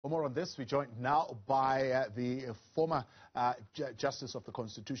For more on this, we're joined now by the former Justice of the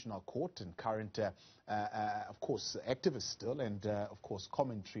Constitutional Court and current, of course, activist still, and, of course,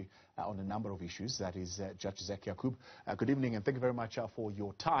 commentary on a number of issues. That is Judge Zak Yacoob. Good evening, and thank you very much for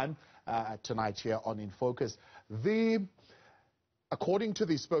your time tonight here on In Focus. According to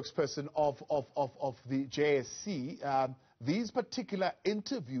the spokesperson of the JSC, these particular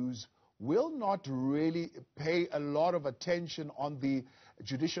interviews will not really pay a lot of attention on the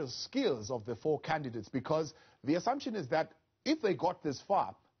judicial skills of the four candidates, because the assumption is that if they got this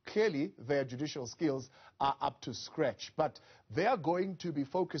far, clearly their judicial skills are up to scratch. But they are going to be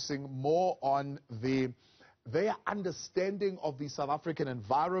focusing more on their understanding of the South African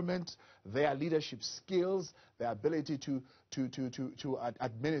environment, their leadership skills, their ability to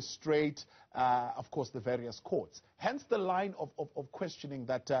administrate, of course, the various courts. Hence the line of questioning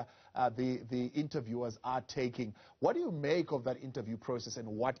that the interviewers are taking. What do you make of that interview process and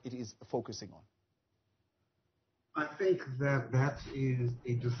what it is focusing on? I think that is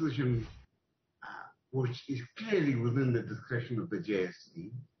a decision which is clearly within the discretion of the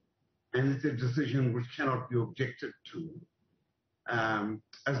JSC. And it's a decision which cannot be objected to,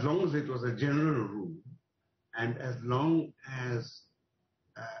 as long as it was a general rule, and as long as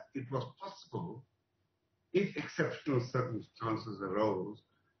it was possible, if exceptional circumstances arose,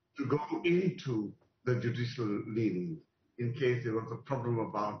 to go into the judicial leaning in case there was a problem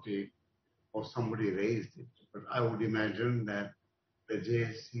about it or somebody raised it. But I would imagine that the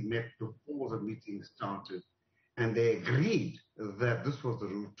JSC met before the meeting started, and they agreed that this was the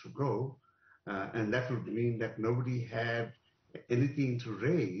route to go, and that would mean that nobody had anything to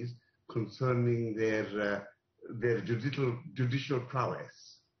raise concerning their judicial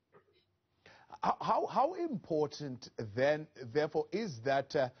prowess. How important then, therefore, is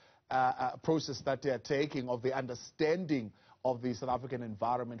that process that they are taking of the understanding of the South African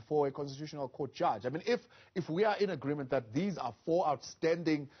environment for a constitutional court judge? I mean, if we are in agreement that these are four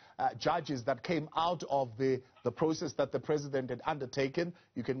outstanding judges that came out of the process that the president had undertaken,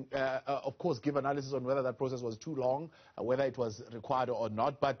 you can, of course, give analysis on whether that process was too long, whether it was required or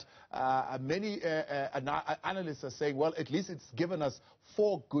not. But many analysts are saying, well, at least it's given us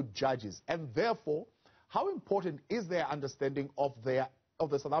four good judges. And therefore, how important is their understanding of the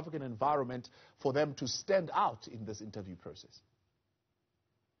South African environment for them to stand out in this interview process?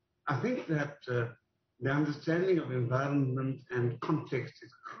 I think that the understanding of environment and context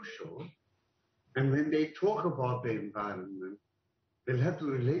is crucial. And when they talk about the environment, they'll have to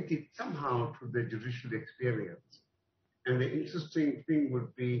relate it somehow to their judicial experience. And the interesting thing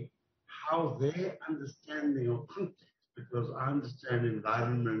would be how their understanding of context, because I understand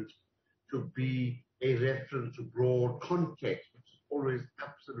environment to be a reference to broad context, which is always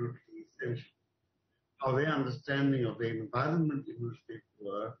absolutely essential. How their understanding of the environment in which they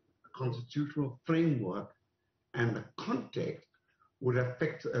were, the constitutional framework, and the context would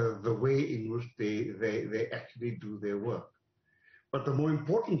affect the way in which they actually do their work. But the more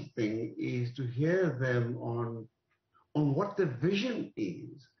important thing is to hear them on what the vision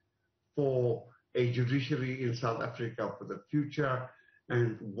is for a judiciary in South Africa for the future,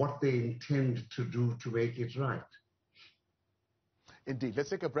 and what they intend to do to make it right. Indeed. Let's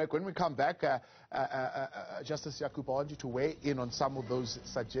take a break. When we come back, Justice Yacoob, I want you to weigh in on some of those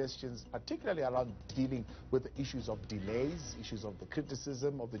suggestions, particularly around dealing with the issues of delays, issues of the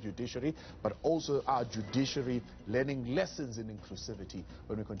criticism of the judiciary, but also our judiciary learning lessons in inclusivity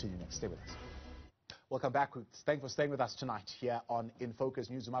when we continue next. Stay with us. Welcome back. Thanks for staying with us tonight here on In Focus,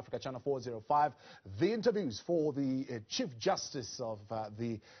 Newzroom Afrika, Channel 405. The interviews for the Chief Justice of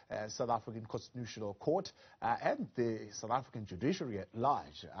the South African Constitutional Court and the South African judiciary at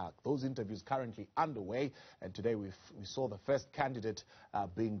large. Those interviews currently underway, and today we saw the first candidate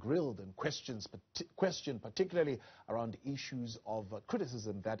being grilled and questioned, particularly around issues of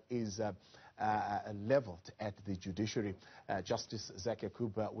criticism that is leveled at the judiciary. Justice Zak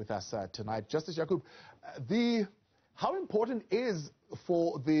Yacoob with us tonight. Justice Yacoob, how important is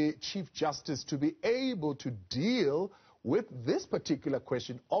for the Chief Justice to be able to deal with this particular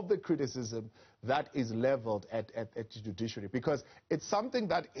question of the criticism that is leveled at the judiciary? Because it's something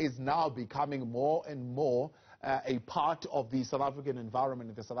that is now becoming more and more a part of the South African environment,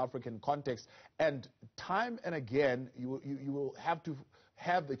 in the South African context, and time and again you will have to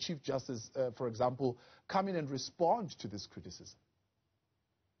have the Chief Justice, for example, come in and respond to this criticism.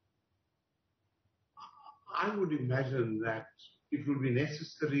 I would imagine that it will be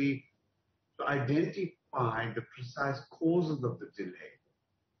necessary to identify the precise causes of the delay,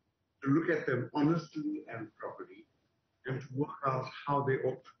 to look at them honestly and properly, and to work out how they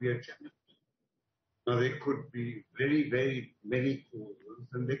ought to be attended. Now, there could be very, very many causes,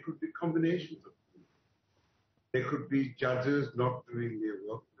 and there could be combinations of them. There could be judges not doing their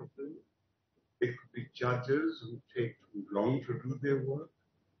work properly. There could be judges who take too long to do their work.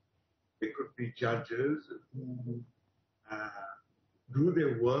 There could be judges who do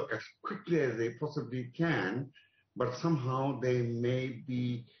their work as quickly as they possibly can, but somehow there may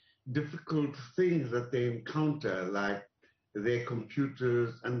be difficult things that they encounter, like their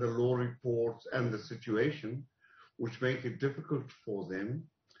computers and the law reports and the situation, which make it difficult for them.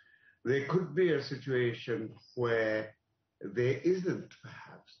 There could be a situation where there isn't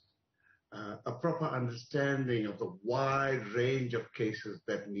perhaps a proper understanding of the wide range of cases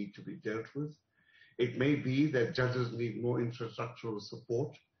that need to be dealt with. It may be that judges need more infrastructural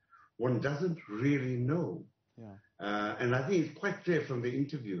support. One doesn't really know. Yeah. And I think it's quite clear from the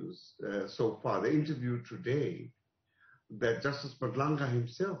interviews so far, the interview today, that Justice Madlanga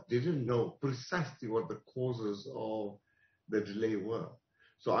himself didn't know precisely what the causes of the delay were.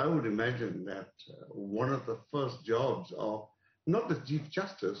 So I would imagine that one of the first jobs of not the Chief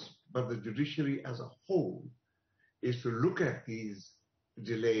Justice, but the judiciary as a whole, is to look at these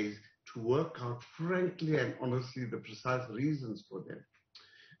delays, to work out frankly and honestly the precise reasons for them.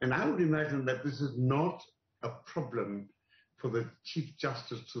 And I would imagine that this is not a problem for the Chief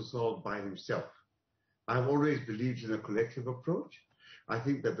Justice to solve by himself. I've always believed in a collective approach. I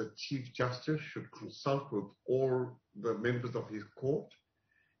think that the Chief Justice should consult with all the members of his court.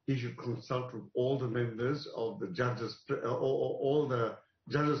 He should consult with all the members of the judges, all the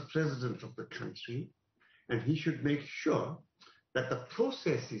judges president of the country, and he should make sure that the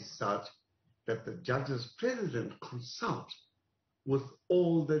process is such that the judges president consult with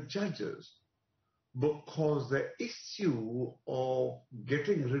all the judges, because the issue of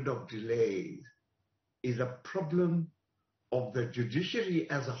getting rid of delays is a problem of the judiciary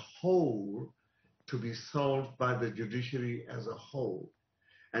as a whole to be solved by the judiciary as a whole.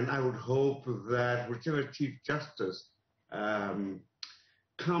 And I would hope that whichever Chief Justice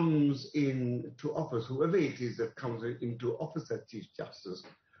comes into office, whoever it is that comes into office as Chief Justice,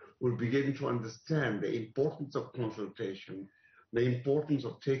 will begin to understand the importance of consultation, the importance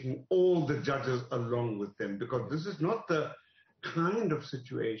of taking all the judges along with them, because this is not the kind of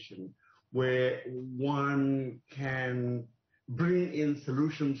situation where one can bring in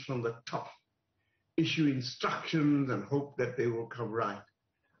solutions from the top, issue instructions and hope that they will come right.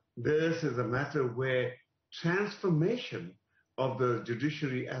 This is a matter where transformation of the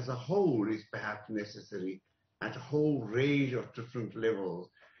judiciary as a whole is perhaps necessary at a whole range of different levels,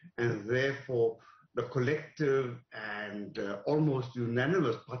 and therefore the collective and almost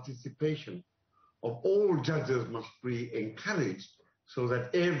unanimous participation of all judges must be encouraged so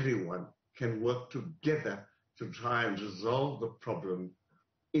that everyone can work together to try and resolve the problem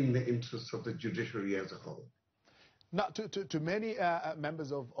in the interests of the judiciary as a whole. Now, to many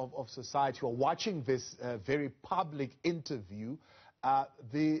members of society who are watching this very public interview,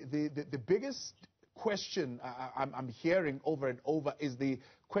 the biggest question I'm hearing over and over is the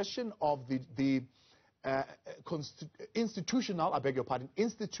question of the institutional, I beg your pardon,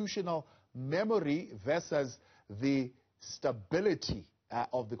 institutional memory versus the stability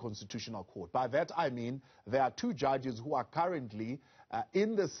of the Constitutional Court. By that I mean there are two judges who are currently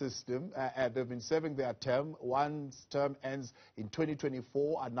in the system. They've been serving their term. One's term ends in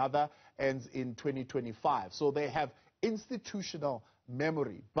 2024, another ends in 2025. So they have institutional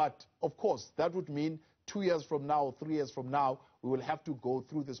memory. But of course, that would mean 2 years from now, 3 years from now, we will have to go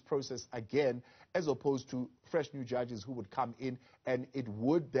through this process again, as opposed to fresh new judges who would come in, and it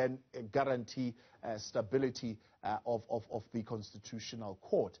would then guarantee stability of the Constitutional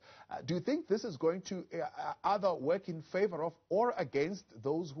Court. Do you think this is going to either work in favor of or against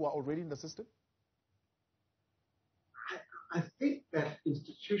those who are already in the system? I think that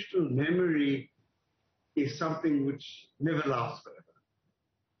institutional memory is something which never lasts forever.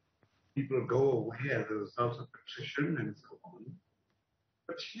 People go away as a result of attrition and so on.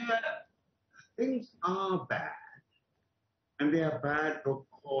 But here, things are bad. And they are bad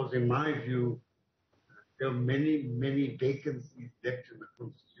because, in my view, there are many, many vacancies left in the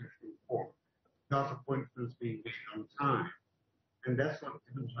Constitutional Court, without appointments being made on time. And that's what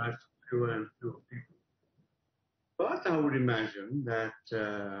gives rise to fewer and fewer people. But I would imagine that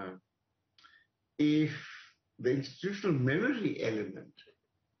if the institutional memory element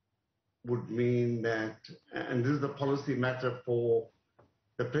would mean that, and this is a policy matter for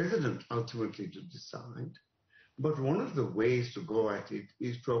the president ultimately to decide, but one of the ways to go at it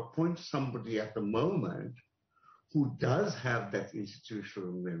is to appoint somebody at the moment who does have that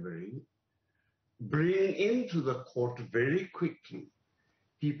institutional memory, bring into the court very quickly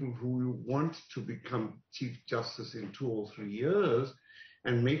people who want to become Chief Justice in 2 or 3 years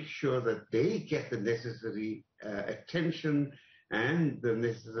and make sure that they get the necessary attention and the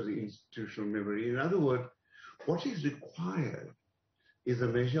necessary institutional memory. In other words, what is required is a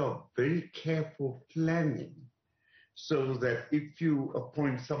measure of very careful planning, so that if you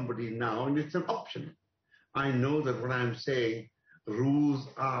appoint somebody now, and it's an option, I know that what I'm saying rules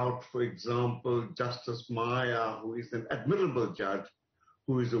out, for example, Justice Maya, who is an admirable judge,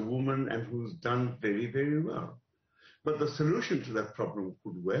 who is a woman and who's done very, very well. But the solution to that problem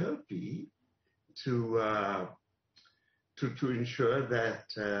could well be to ensure that,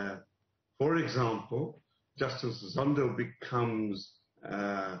 for example, Justice Zondo becomes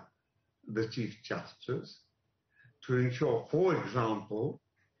the Chief Justice, to ensure, for example,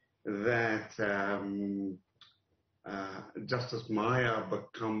 that Justice Maya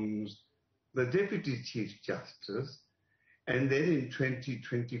becomes the Deputy Chief Justice, and then in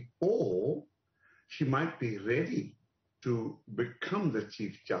 2024, she might be ready to become the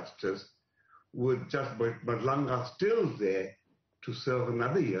Chief Justice with Justice Madlanga still there to serve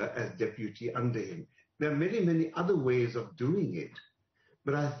another year as deputy under him. There are many, many other ways of doing it,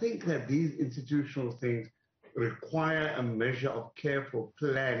 but I think that these institutional things require a measure of careful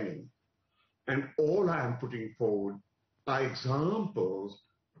planning. And all I am putting forward are examples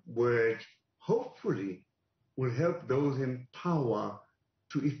which hopefully will help those in power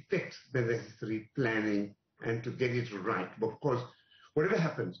to effect the necessary planning and to get it right. Because whatever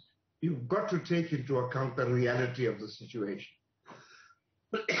happens, you've got to take into account the reality of the situation.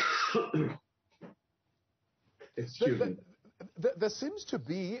 Excuse me. There seems to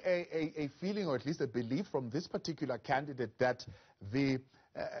be a feeling, or at least a belief from this particular candidate, that the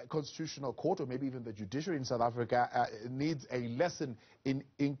Constitutional Court, or maybe even the judiciary in South Africa, needs a lesson in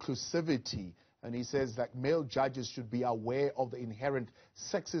inclusivity. And he says that male judges should be aware of the inherent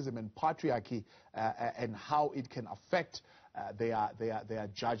sexism and patriarchy and how it can affect their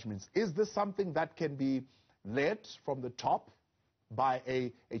judgments. Is this something that can be led from the top by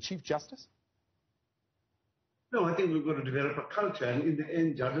a Chief Justice? No, I think we've got to develop a culture, and in the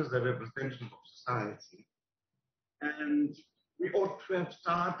end, judges are representatives of society. And we ought to have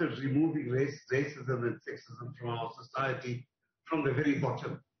started removing racism and sexism from our society from the very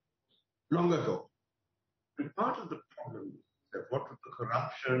bottom, long ago. And part of the problem is that what with the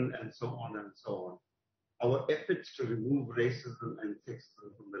corruption and so on, our efforts to remove racism and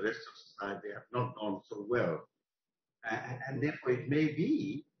sexism from the rest of society have not gone so well. And therefore, it may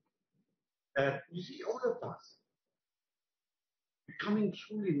be that, you see, all of us, becoming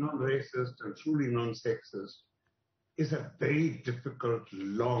truly non-racist and truly non-sexist is a very difficult,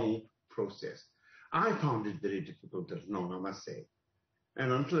 long process. I found it very difficult and long, I must say.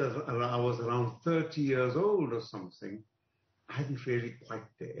 And until I was around 30 years old or something, I hadn't really quite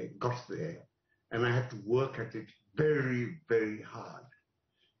got there. And I had to work at it very, very hard.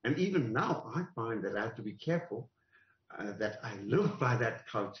 And even now, I find that I have to be careful that I live by that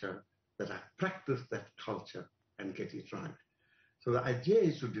culture, that I practice that culture and get it right. So the idea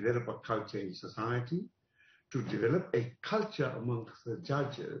is to develop a culture in society, to develop a culture amongst the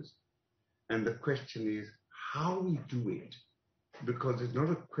judges. And the question is how we do it, because it's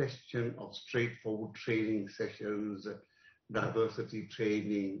not a question of straightforward training sessions, diversity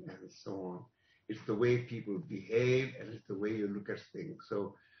training, and so on. It's the way people behave, and it's the way you look at things.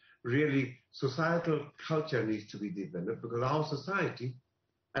 So really, societal culture needs to be developed, because our society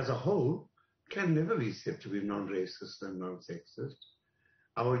as a whole can never be said to be non-racist and non-sexist.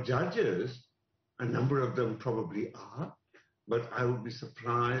 Our judges, a number of them probably are, but I would be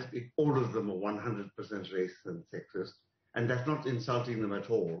surprised if all of them are 100% racist and sexist, and that's not insulting them at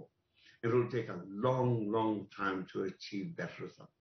all. It will take a long, long time to achieve that result.